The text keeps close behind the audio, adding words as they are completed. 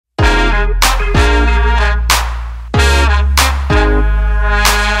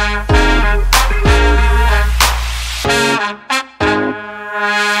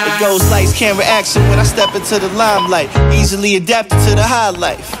Those lights, camera action when I step into the limelight. Easily adapted to the high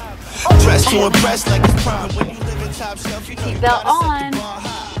life. Dressed to impress like it's prime. When you live in top shelf, you know you Seatbelt on.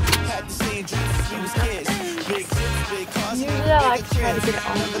 Had the same dreams since we was kids. Big tips, big cars. Usually I like to try to get it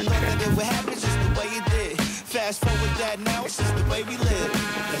all in one trip. What happens just the way it did. Fast forward that now, it's just the way we live.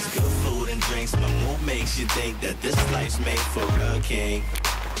 That's good food and drinks. My mood makes you think that this life's made for a king.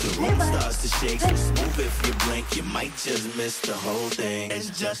 The room starts to shake, so smooth if you blink, you might just miss the whole thing.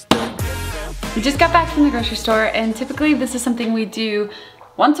 It's just We just got back from the grocery store, and typically this is something we do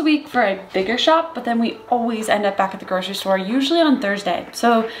once a week for a bigger shop, but then we always end up back at the grocery store, usually on Thursday.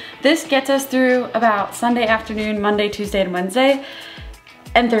 So this gets us through about Sunday afternoon, Monday, Tuesday, and Wednesday,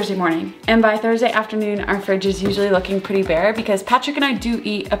 and Thursday morning. And by Thursday afternoon, our fridge is usually looking pretty bare because Patrick and I do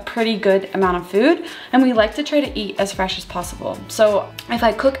eat a pretty good amount of food, and we like to try to eat as fresh as possible. So if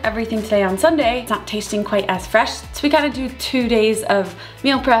I cook everything today on Sunday, it's not tasting quite as fresh. So we kind of do 2 days of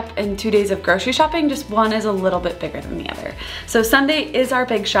meal prep and 2 days of grocery shopping, just one is a little bit bigger than the other. So Sunday is our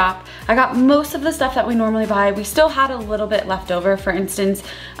big shop. I got most of the stuff that we normally buy. We still had a little bit left over. For instance,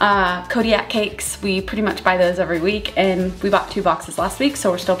 Kodiak cakes, we pretty much buy those every week, and we bought 2 boxes last week, so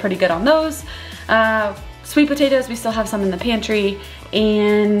we're still pretty good on those. Sweet potatoes, we still have some in the pantry,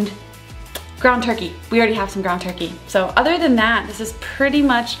 and ground turkey. We already have some ground turkey. So other than that, this is pretty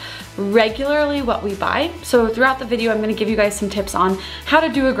much regularly what we buy. So throughout the video, I'm gonna give you guys some tips on how to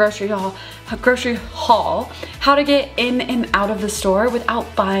do a grocery haul, how to get in and out of the store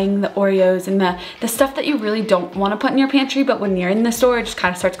without buying the Oreos and the stuff that you really don't wanna put in your pantry, but when you're in the store, it just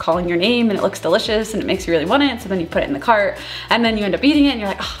kind of starts calling your name and it looks delicious and it makes you really want it. So then you put it in the cart and then you end up eating it and you're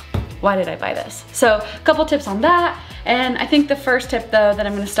like, oh, why did I buy this? So a couple tips on that. And I think the first tip though that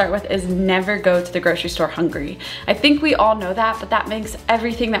I'm gonna start with is never go to the grocery store hungry. I think we all know that, but that makes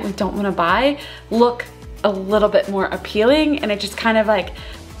everything that we don't wanna buy look a little bit more appealing, and it just kind of like,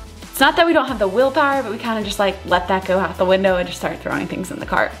 it's not that we don't have the willpower, but we kind of just like let that go out the window and just start throwing things in the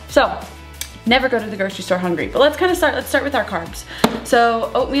cart. So never go to the grocery store hungry. But let's start with our carbs.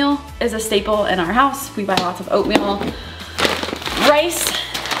 So oatmeal is a staple in our house. We buy lots of oatmeal. Rice,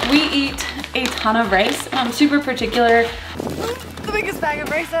 we eat a ton of rice. I'm super particular. The biggest bag of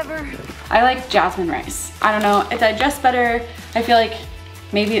rice ever. I like jasmine rice. I don't know, it digests better. I feel like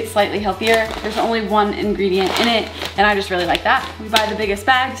maybe it's slightly healthier. There's only one ingredient in it, and I just really like that. We buy the biggest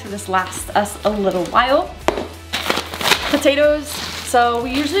bag, so this lasts us a little while. Potatoes. So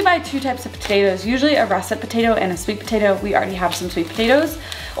we usually buy 2 types of potatoes, usually a russet potato and a sweet potato. We already have some sweet potatoes,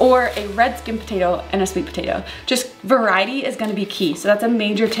 or a red skin potato and a sweet potato. Just variety is gonna be key. So that's a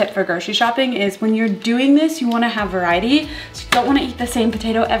major tip for grocery shopping, is when you're doing this, you wanna have variety. So you don't wanna eat the same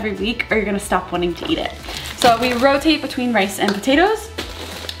potato every week or you're gonna stop wanting to eat it. So we rotate between rice and potatoes.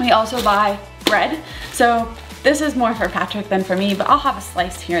 We also buy bread. So this is more for Patrick than for me, but I'll have a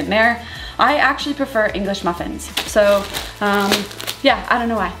slice here and there. I actually prefer English muffins. So yeah, I don't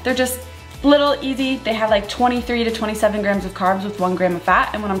know why. They're just little, easy. They have like 23 to 27 grams of carbs with 1 gram of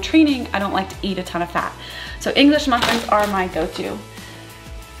fat. And when I'm training, I don't like to eat a ton of fat. So English muffins are my go-to.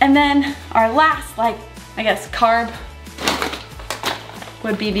 And then our last, like, I guess, carb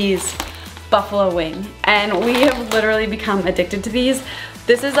would be these buffalo wing. And we have literally become addicted to these.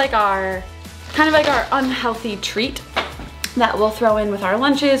 This is like our, kind of like our unhealthy treat that we'll throw in with our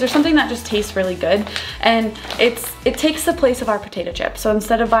lunches, or something that just tastes really good. And it takes the place of our potato chip. So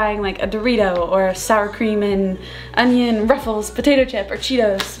instead of buying like a Dorito or a sour cream and onion Ruffles potato chip or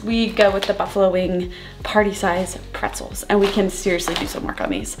Cheetos, we go with the buffalo wing party size pretzels, and we can seriously do some work on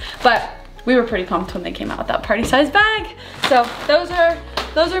these. But we were pretty pumped when they came out with that party size bag. So those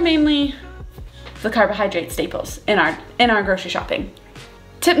are mainly the carbohydrate staples in our grocery shopping.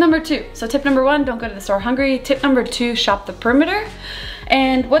 Tip number 2. So tip number 1, don't go to the store hungry. Tip number 2, shop the perimeter.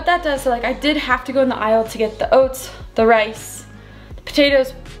 And what that does, so like I did have to go in the aisle to get the oats, the rice, the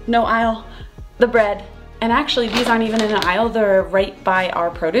potatoes, no aisle, the bread. And actually these aren't even in an aisle, they're right by our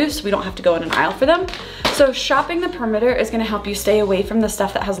produce. We don't have to go in an aisle for them. So shopping the perimeter is gonna help you stay away from the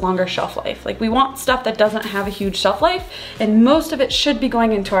stuff that has longer shelf life. Like we want stuff that doesn't have a huge shelf life, and most of it should be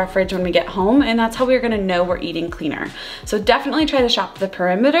going into our fridge when we get home, and that's how we're gonna know we're eating cleaner. So definitely try to shop the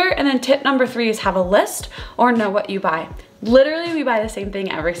perimeter. And then tip number 3 is have a list or know what you buy. Literally, we buy the same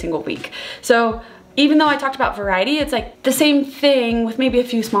thing every single week. So even though I talked about variety, it's like the same thing with maybe a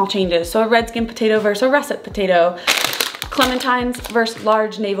few small changes. So a red skin potato versus a russet potato, clementines versus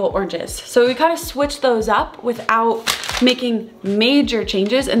large navel oranges. So we kind of switch those up without making major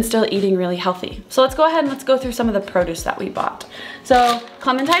changes and still eating really healthy. So let's go ahead and let's go through some of the produce that we bought. So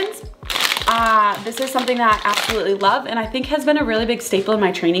clementines, This is something that I absolutely love and I think has been a really big staple in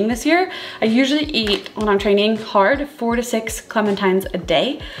my training this year. I usually eat, when I'm training hard, 4 to 6 clementines a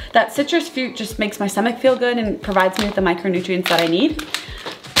day. That citrus fruit just makes my stomach feel good and provides me with the micronutrients that I need.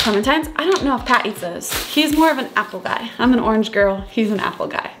 Clementines, I don't know if Pat eats those. He's more of an apple guy. I'm an orange girl, he's an apple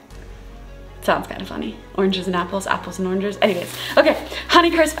guy. Sounds kind of funny. Oranges and apples, apples and oranges. Anyways, okay,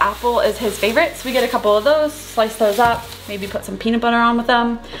 Honeycrisp apple is his favorite. So we get a couple of those, slice those up, maybe put some peanut butter on with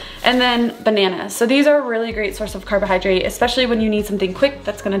them. And then bananas. So these are a really great source of carbohydrate, especially when you need something quick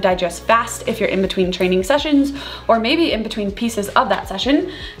that's gonna digest fast if you're in between training sessions or maybe in between pieces of that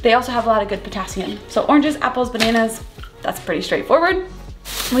session. They also have a lot of good potassium. So oranges, apples, bananas, that's pretty straightforward.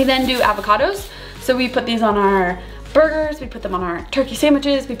 We then do avocados. So we put these on our burgers, we put them on our turkey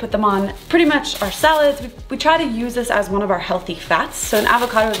sandwiches, we put them on pretty much our salads. We try to use this as one of our healthy fats. So an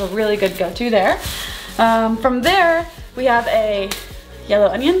avocado is a really good go-to there. From there, we have a yellow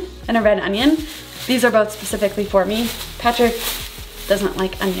onion and a red onion. These are both specifically for me. Patrick doesn't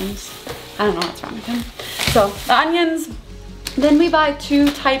like onions. I don't know what's wrong with him. So the onions, then we buy 2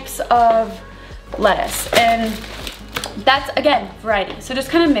 types of lettuce, and that's, again, variety. So just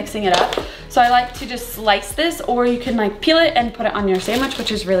kind of mixing it up. So I like to just slice this, or you can like peel it and put it on your sandwich,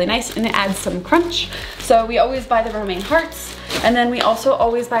 which is really nice, and it adds some crunch. So we always buy the romaine hearts, and then we also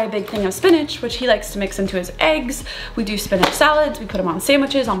always buy a big thing of spinach, which he likes to mix into his eggs. We do spinach salads, we put them on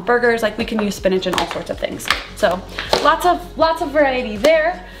sandwiches, on burgers, like we can use spinach in all sorts of things. So lots of variety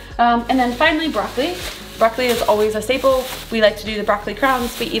there. And then finally, broccoli. Broccoli is always a staple. We like to do the broccoli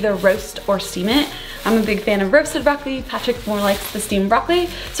crowns. We either roast or steam it. I'm a big fan of roasted broccoli. Patrick more likes the steamed broccoli.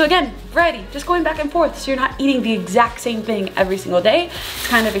 So again, variety, just going back and forth. So you're not eating the exact same thing every single day. It's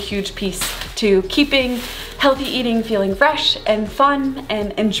kind of a huge piece to keeping healthy eating feeling fresh and fun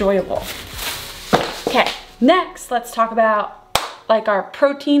and enjoyable. Okay, next let's talk about like our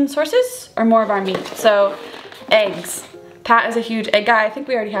protein sources or more of our meat. So eggs. Pat is a huge egg guy. I think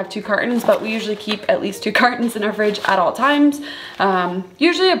we already have 2 cartons, but we usually keep at least 2 cartons in our fridge at all times.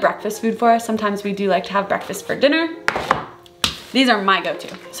 Usually a breakfast food for us. Sometimes we do like to have breakfast for dinner. These are my go-to.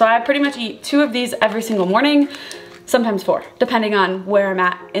 So I pretty much eat 2 of these every single morning, sometimes 4, depending on where I'm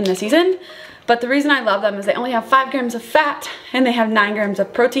at in the season. But the reason I love them is they only have 5 grams of fat and they have 9 grams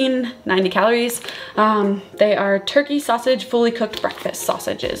of protein, 90 calories. They are turkey sausage, fully cooked breakfast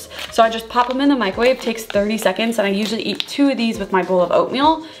sausages. So I just pop them in the microwave, takes 30 seconds, and I usually eat 2 of these with my bowl of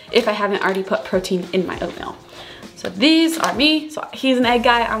oatmeal if I haven't already put protein in my oatmeal. So these are me. So he's an egg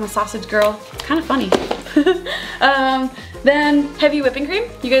guy, I'm a sausage girl. It's kind of funny. Then heavy whipping cream.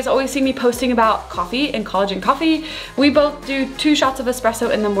 You guys always see me posting about coffee and collagen coffee. We both do 2 shots of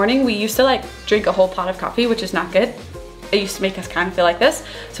espresso in the morning. We used to like drink a whole pot of coffee, which is not good. It used to make us kind of feel like this.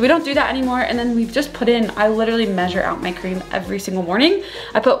 So we don't do that anymore. And then we've just put in, I literally measure out my cream every single morning.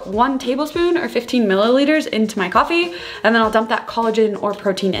 I put 1 tablespoon or 15 milliliters into my coffee, and then I'll dump that collagen or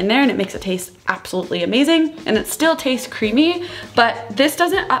protein in there, and it makes it taste absolutely amazing. And it still tastes creamy, but this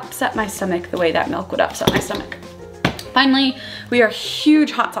doesn't upset my stomach the way that milk would upset my stomach. Finally, we are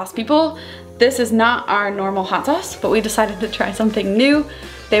huge hot sauce people. This is not our normal hot sauce, but we decided to try something new.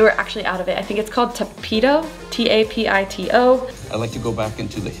 They were actually out of it. I think it's called Tapito, T-A-P-I-T-O. I like to go back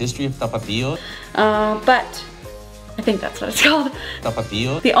into the history of Tapatio. But I think that's what it's called.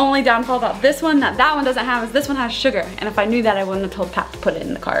 Tapatio. The only downfall about this one that one doesn't have is this one has sugar. And if I knew that, I wouldn't have told Pat to put it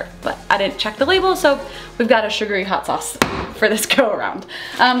in the cart. But I didn't check the label, so we've got a sugary hot sauce for this go around.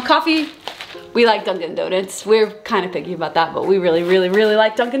 Coffee. We like Dunkin' Donuts. We're kind of picky about that, but we really, really, really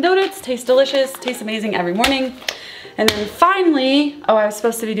like Dunkin' Donuts. Tastes delicious, tastes amazing every morning. And then finally, oh, I was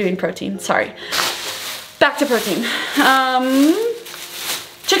supposed to be doing protein, sorry. Back to protein.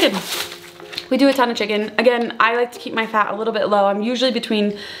 Chicken. We do a ton of chicken. Again, I like to keep my fat a little bit low. I'm usually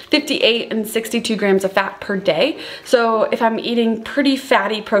between 58 and 62 grams of fat per day. So if I'm eating pretty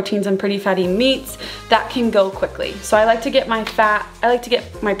fatty proteins and pretty fatty meats, that can go quickly. So I like to get my fat, I like to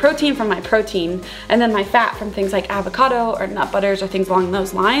get my protein from my protein, and then my fat from things like avocado or nut butters or things along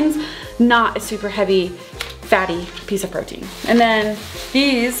those lines, not a super heavy fatty piece of protein. And then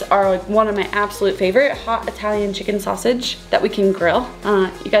these are like one of my absolute favorite, hot Italian chicken sausage that we can grill.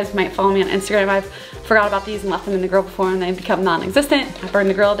 You guys might follow me on Instagram. I've forgot about these and left them in the grill before and they've become non-existent. I burned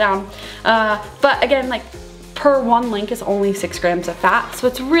the grill down. But again, like per 1 link is only 6 grams of fat, so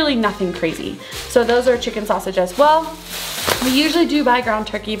it's really nothing crazy. So those are chicken sausage as well. We usually do buy ground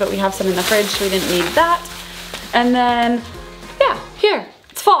turkey, but we have some in the fridge, so we didn't need that. And then, yeah, here.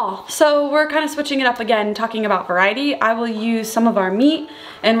 It's fall, so we're kind of switching it up again, talking about variety. I will use some of our meat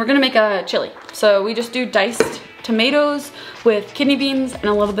and we're gonna make a chili. So we just do diced tomatoes with kidney beans and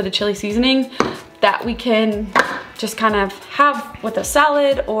a little bit of chili seasoning that we can just kind of have with a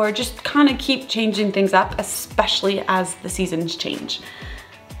salad, or just kind of keep changing things up, especially as the seasons change.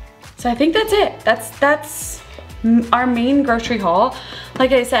 So I think that's it. That's our main grocery haul.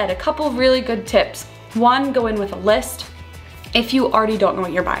 Like I said, a couple of really good tips. One, go in with a list if you already don't know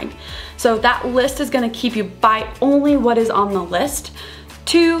what you're buying. So that list is gonna keep you buy only what is on the list.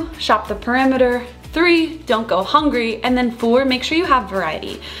 2, shop the perimeter. 3, don't go hungry. And then 4, make sure you have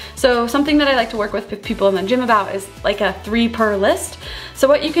variety. So something that I like to work with people in the gym about is like a 3 per list. So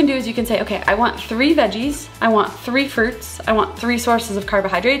what you can do is you can say, okay, I want 3 veggies, I want 3 fruits, I want 3 sources of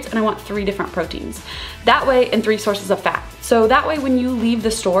carbohydrates, and I want 3 different proteins. That way, and 3 sources of fat. So that way when you leave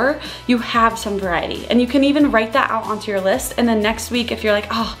the store, you have some variety. And you can even write that out onto your list. And then next week, if you're like,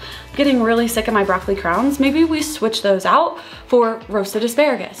 oh, I'm getting really sick of my broccoli crowns, maybe we switch those out for roasted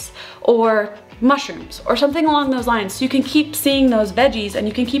asparagus or mushrooms or something along those lines. So you can keep seeing those veggies and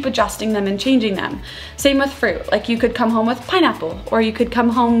you can keep adjusting them and changing them. Same with fruit. Like you could come home with pineapple, or you could come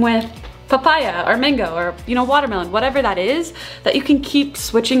home with papaya or mango, or watermelon, whatever that is, that you can keep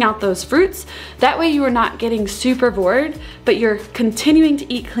switching out those fruits. That way you are not getting super bored, but you're continuing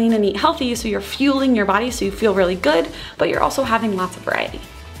to eat clean and eat healthy, so you're fueling your body so you feel really good, but you're also having lots of variety.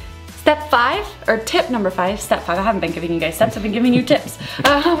 Step 5, or tip number 5, step 5, I haven't been giving you guys steps, I've been giving you tips.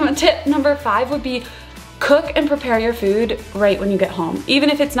 Tip number 5 would be cook and prepare your food right when you get home, even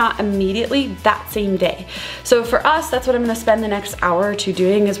if it's not immediately that same day. So for us, that's what I'm gonna spend the next hour or 2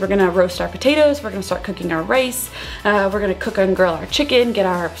 doing, is we're gonna roast our potatoes, we're gonna start cooking our rice, we're gonna cook and grill our chicken, get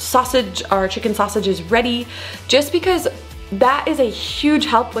our sausage, our chicken sausages ready, just because that is a huge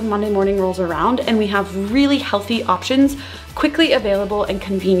help when Monday morning rolls around and we have really healthy options quickly available and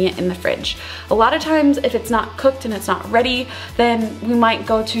convenient in the fridge. A lot of times if it's not cooked and it's not ready, then we might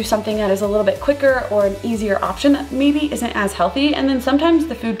go to something that is a little bit quicker or an easier option that maybe isn't as healthy, and then sometimes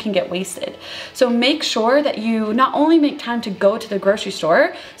the food can get wasted. So make sure that you not only make time to go to the grocery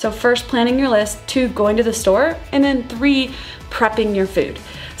store, so first planning your list, 2 going to the store, and then 3 prepping your food.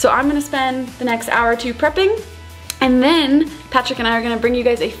 So I'm gonna spend the next hour or 2 prepping. And then Patrick and I are gonna bring you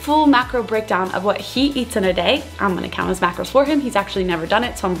guys a full macro breakdown of what he eats in a day. I'm gonna count his macros for him. He's actually never done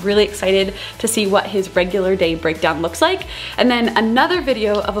it, so I'm really excited to see what his regular day breakdown looks like. And then another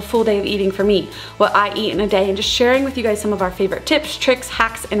video of a full day of eating for me, what I eat in a day, and just sharing with you guys some of our favorite tips, tricks,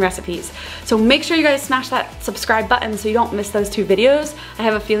 hacks, and recipes. So make sure you guys smash that subscribe button so you don't miss those 2 videos. I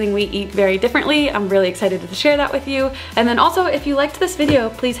have a feeling we eat very differently. I'm really excited to share that with you. And then also, if you liked this video,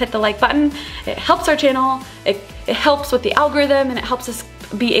 please hit the like button. It helps our channel. It helps with the algorithm, and it helps us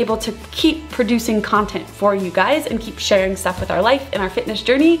be able to keep producing content for you guys and keep sharing stuff with our life and our fitness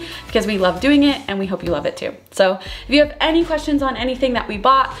journey, because we love doing it and we hope you love it too. So if you have any questions on anything that we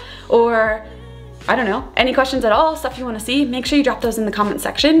bought, or I don't know, any questions at all, stuff you want to see, make sure you drop those in the comment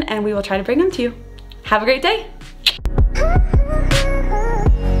section and we will try to bring them to you. Have a great day.